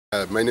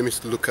My name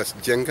is Lukas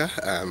Njenga.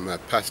 I'm a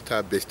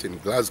pastor based in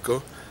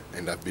Glasgow,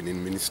 and I've been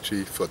in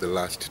ministry for the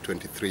last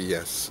 23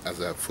 years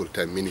as a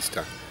full-time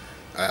minister.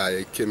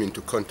 I came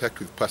into contact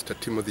with Pastor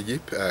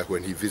Yip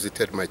when he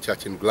visited my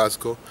church in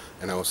Glasgow,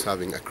 and I was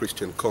having a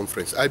Christian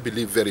conference. I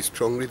believe very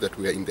strongly that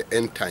we are in the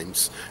end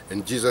times,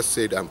 and Jesus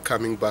said, I'm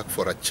coming back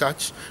for a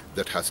church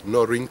that has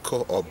no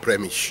wrinkle or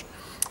blemish.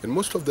 And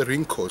most of the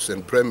wrinkles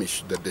and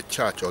blemish that the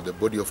church or the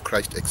body of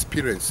Christ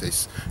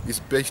experiences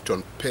is based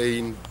on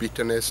pain,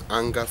 bitterness,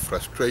 anger,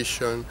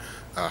 frustration,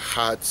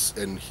 hearts,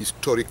 and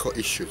historical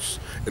issues.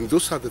 And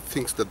those are the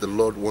things that the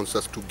Lord wants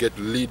us to get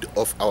rid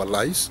of our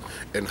lives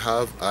and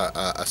have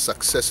a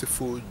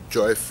successful,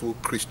 joyful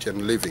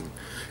Christian living.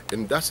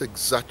 And that's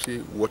exactly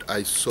what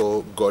I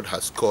saw God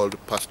has called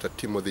Pastor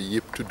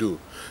Yip to do.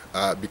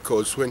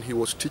 Because when he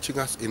was teaching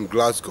us in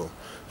Glasgow,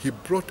 he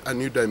brought a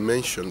new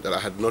dimension that I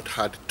had not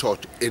had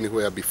taught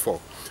anywhere before,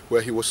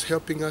 where he was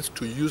helping us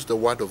to use the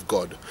Word of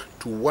God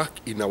to work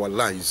in our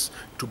lives,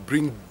 to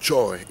bring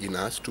joy in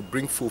us, to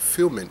bring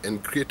fulfillment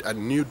and create a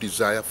new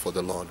desire for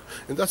the Lord.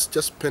 And that's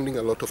just spending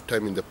a lot of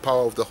time in the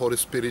power of the Holy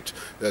Spirit,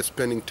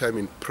 spending time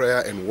in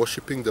prayer and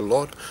worshiping the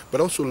Lord, but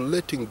also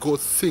letting go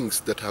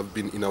things that have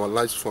been in our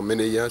lives for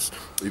many years.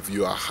 If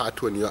you are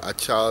hurt when you're a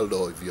child,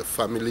 or if your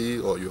family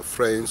or your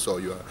friends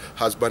or your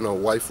husband or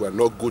wife were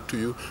not good to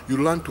you, you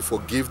learn to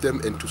forgive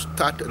them and to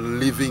start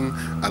living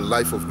a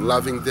life of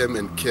loving them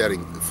and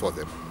caring for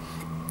them.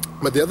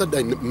 But the other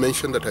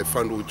dimension that I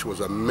found, which was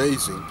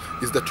amazing,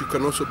 is that you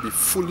can also be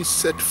fully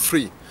set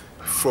free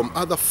from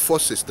other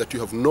forces that you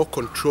have no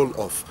control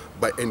of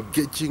by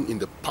engaging in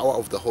the power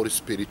of the Holy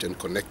Spirit and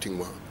connecting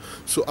well.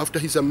 So after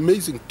his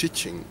amazing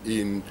teaching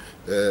in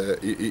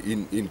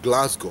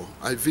Glasgow,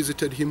 I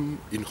visited him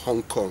in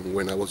Hong Kong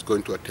when I was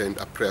going to attend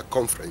a prayer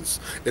conference.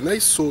 And I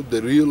saw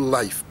the real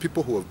life,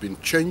 people who have been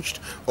changed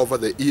over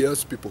the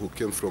years, people who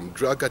came from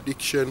drug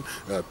addiction,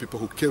 people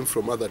who came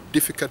from other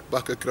difficult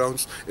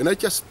backgrounds. And I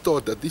just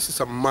thought that this is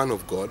a man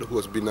of God who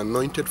has been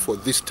anointed for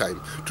this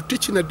time to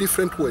teach in a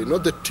different way,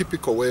 not the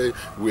typical way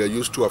we are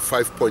used to, a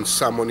 5-point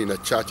sermon in a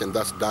church and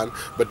that's done,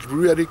 but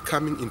really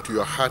coming into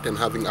your heart and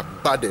having a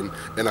burden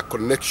and a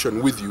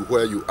connection with you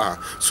where you are,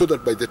 so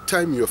that by the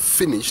time you're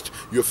finished,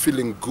 you're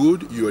feeling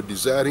good, you're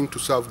desiring to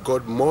serve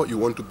God more, you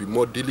want to be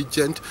more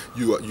diligent,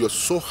 you're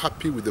so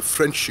happy with the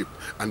friendship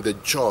and the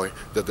joy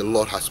that the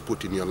Lord has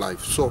put in your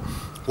life. So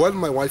while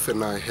my wife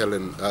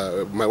Helen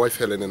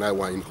and I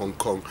were in Hong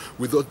Kong,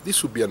 we thought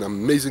this would be an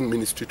amazing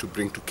ministry to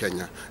bring to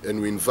Kenya,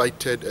 and we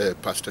invited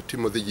Pastor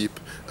Yip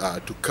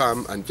to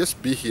come and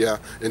just be here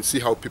and see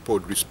how people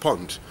would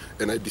respond.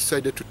 And I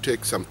decided to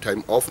take some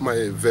time off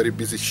my very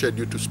busy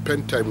schedule to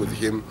spend time with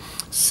him,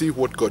 see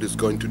what God is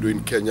going to do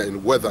in Kenya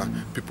and whether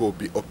people will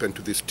be open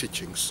to these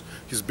teachings.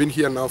 He's been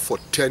here now for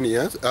 10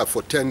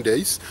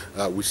 days.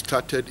 We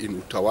started in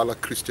Utawala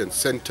Christian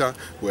Center,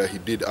 where he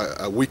did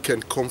a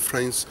weekend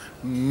conference.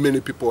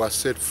 Many people are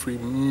set free,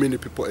 many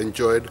people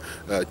enjoyed.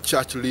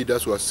 Church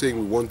leaders were saying,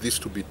 we want this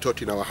to be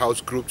taught in our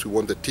house groups, we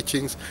want the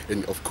teachings.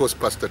 And of course,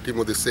 Pastor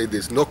Timothy said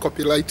there's no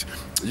copyright.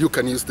 You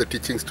can use the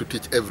teachings to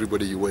teach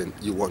everybody you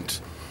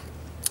want.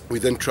 We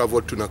then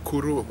traveled to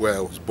Nakuru, where I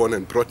was born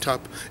and brought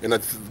up. And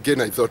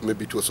again, I thought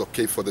maybe it was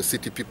okay for the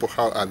city people.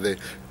 How are the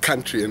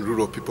country and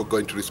rural people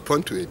going to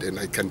respond to it? And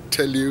I can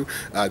tell you,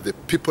 the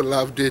people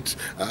loved it.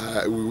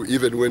 We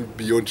even went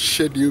beyond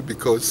schedule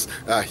because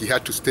he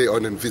had to stay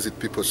on and visit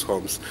people's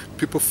homes.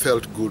 People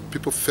felt good.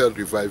 People felt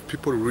revived.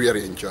 People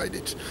really enjoyed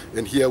it.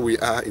 And here we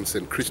are in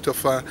St.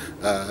 Christopher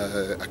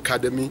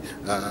Academy,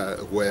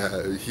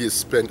 where he has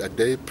spent a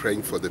day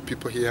praying for the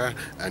people here.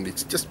 And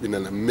it's just been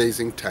an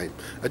amazing time.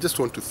 I just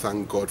want to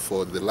thank God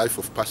for the life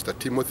of Pastor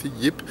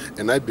Yip,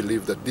 and I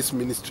believe that this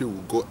ministry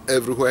will go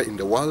everywhere in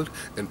the world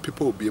and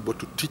people will be able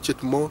to teach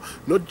it more,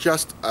 not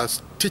just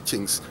as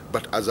teachings,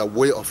 but as a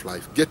way of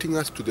life, getting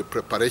us to the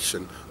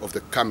preparation of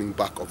the coming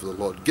back of the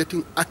Lord,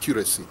 getting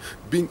accuracy,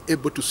 being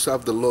able to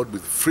serve the Lord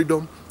with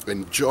freedom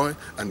and joy,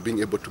 and being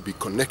able to be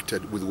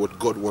connected with what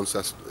God wants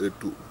us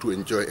to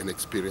enjoy and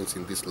experience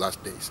in these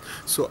last days.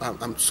 So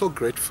I'm so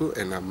grateful,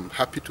 and I'm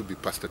happy to be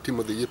Pastor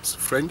Yip's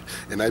friend,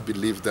 and I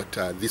believe that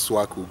this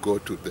work will go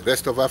to the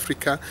rest of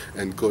Africa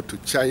and go to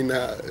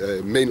China,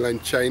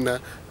 mainland China,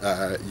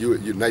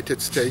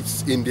 United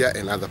States, India,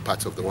 and other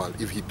parts of the world.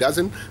 If he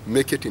doesn't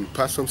make it in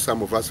person,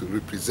 some of us will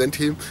represent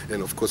him,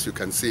 and of course you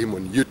can see him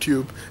on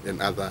YouTube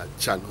and other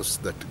channels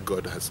that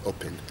God has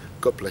opened.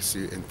 God bless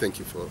you, and thank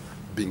you for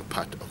being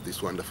part of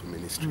this wonderful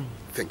ministry.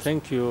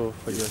 Thank you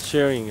for your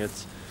sharing.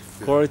 It's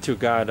glory to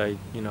God. I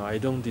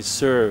don't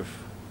deserve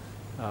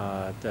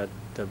the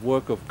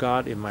work of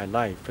God in my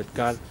life, but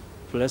God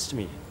blessed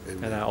me.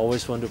 Amen. And I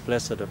always want to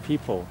bless other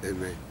people.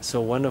 Amen. It's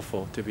so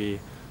wonderful to be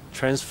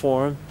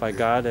transformed by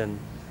God and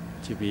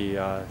to be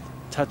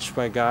touched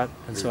by God,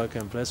 and so I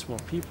can bless more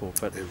people.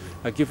 But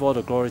I give all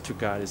the glory to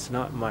God. It's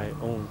not my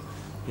own,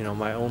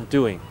 my own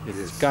doing.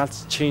 It's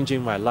God's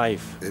changing my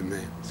life.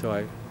 Amen. So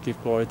I give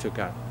glory to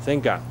God.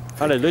 Thank God.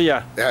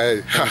 Hallelujah.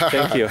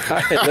 Thank you.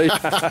 Hallelujah.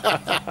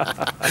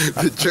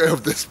 The joy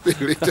of the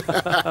Spirit.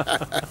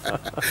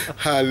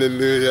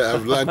 Hallelujah.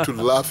 I've learned to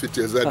laugh. It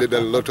has added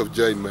a lot of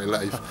joy in my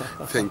life.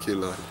 Thank you,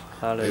 Lord.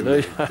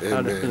 Hallelujah. Amen.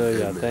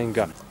 Hallelujah. Amen. Thank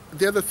God.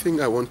 The other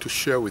thing I want to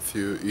share with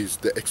you is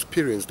the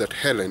experience that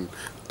Helen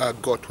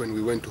got when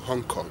we went to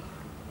Hong Kong.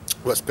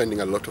 We were spending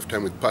a lot of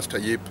time with Pastor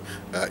Yip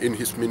in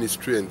his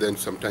ministry, and then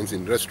sometimes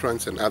in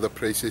restaurants and other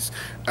places.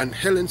 And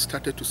Helen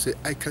started to say,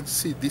 I can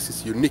see this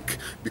is unique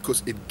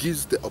because it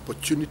gives the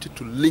opportunity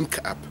to link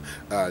up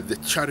the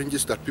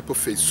challenges that people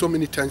face. So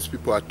many times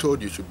people are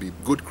told you should be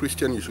good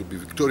Christian, you should be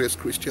victorious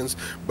Christians,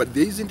 but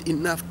there isn't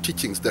enough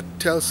teachings that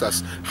tells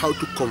us how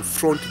to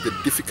confront the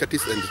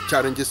difficulties and the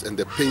challenges and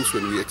the pains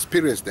when we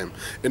experience them.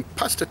 And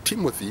Pastor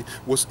Timothy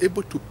was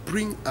able to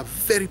bring a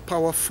very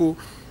powerful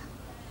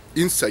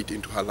insight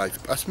into her life.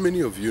 As many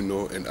of you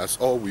know, and as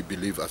all we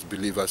believe as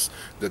believers,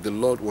 that the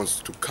Lord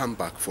wants to come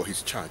back for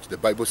his church. The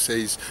Bible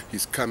says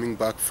he's coming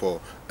back for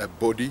a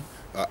body,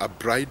 a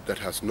bride that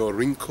has no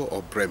wrinkle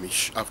or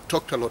blemish. I've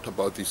talked a lot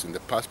about this in the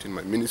past in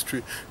my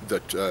ministry,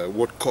 that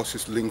what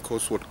causes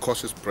wrinkles, what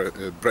causes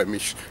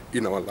blemish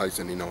in our lives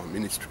and in our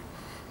ministry.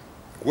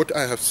 What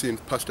I have seen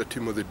Pastor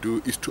Timothy do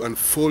is to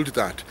unfold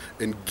that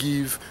and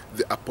give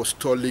the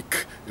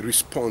apostolic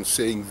response,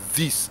 saying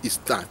this is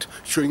that,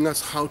 showing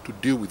us how to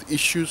deal with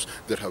issues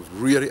that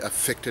have really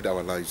affected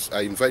our lives.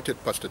 I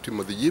invited Pastor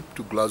Timothy Yip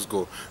to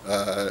Glasgow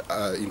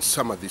in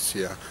summer this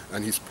year,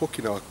 and he spoke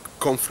in our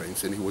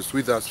conference, and he was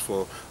with us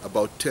for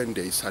about 10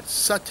 days, had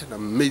such an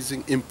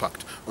amazing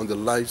impact on the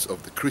lives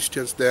of the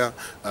Christians there,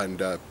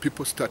 and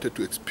people started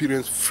to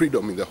experience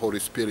freedom in the Holy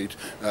Spirit.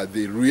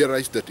 They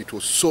realized that it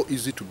was so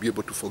easy to be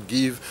able to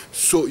forgive,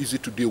 so easy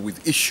to deal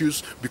with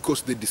issues,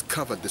 because they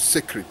discovered the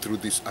secret through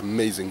these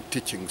amazing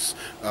teachings.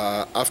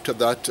 After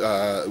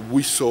that,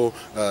 we saw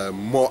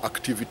more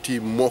activity,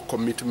 more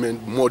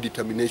commitment, more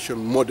determination,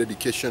 more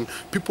dedication.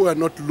 People are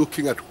not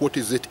looking at what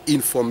is it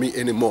in for me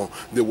anymore.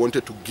 They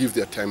wanted to give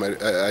their time.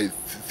 I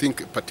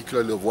think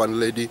particularly of one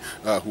lady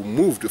who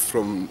moved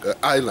from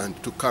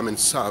Ireland to come and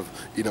serve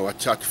in our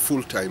church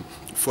full-time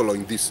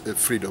following this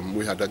freedom.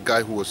 We had a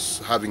guy who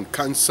was having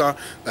cancer,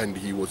 and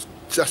he was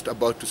just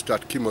about to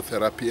start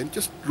chemotherapy, and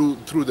just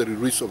through the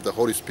release of the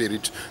Holy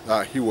Spirit,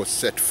 he was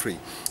set free.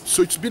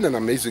 So it's been an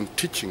amazing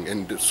teaching.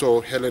 And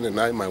so Helen and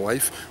I, my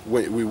wife,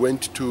 we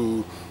went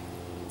to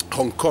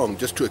Hong Kong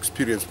just to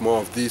experience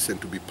more of this and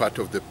to be part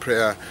of the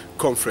prayer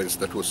conference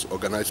that was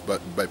organized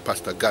by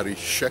Pastor Gary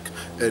Sheck.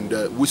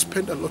 And we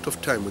spent a lot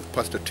of time with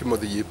Pastor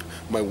Timothy Yip.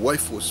 My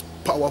wife was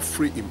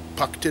powerfully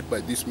impacted by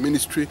this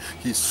ministry.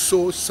 He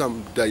saw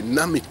some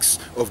dynamics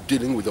of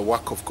dealing with the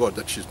work of God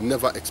that she's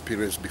never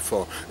experienced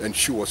before. And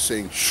she was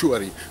saying,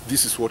 surely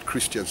this is what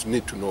Christians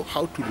need to know,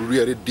 how to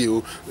really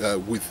deal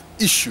with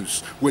issues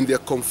when they are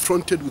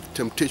confronted with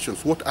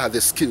temptations. What are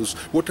the skills?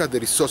 What are the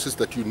resources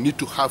that you need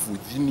to have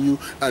within you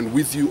and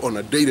with you on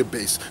a daily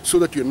basis, so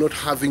that you're not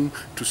having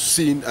to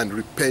sin and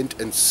repent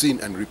and sin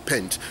and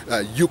repent.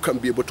 You can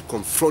be able to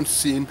confront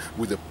sin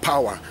with the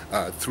power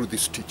through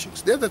these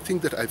teachings. The other thing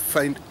that I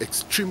find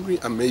extremely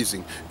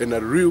amazing and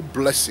a real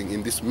blessing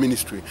in this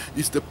ministry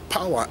is the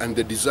power and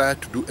the desire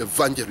to do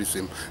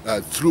evangelism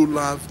through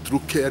love,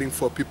 through caring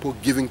for people,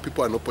 giving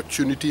people an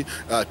opportunity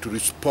to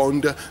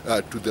respond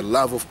to the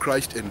love of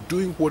Christ and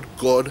doing what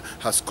God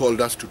has called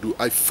us to do.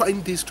 I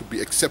find this to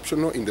be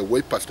exceptional in the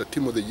way Pastor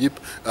Timothy Yip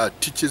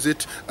teaches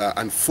it,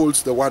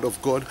 unfolds the Word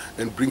of God,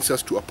 and brings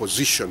us to a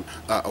position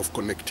of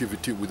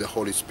connectivity with the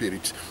Holy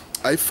Spirit.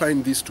 I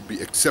find this to be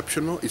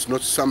exceptional. It's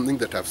not something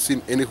that I've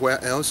seen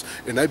anywhere else,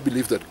 and I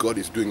believe that God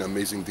is doing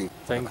amazing things.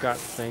 Thank God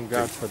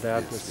for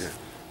that. Yes, yeah.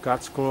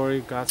 God's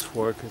glory, God's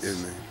work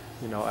is,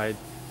 Amen.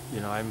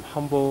 I'm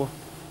humble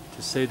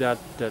to say that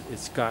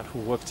it's God who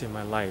works in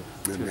my life.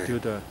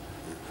 Amen. To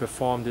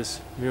perform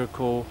this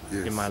miracle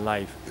in my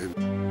life.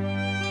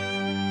 Amen.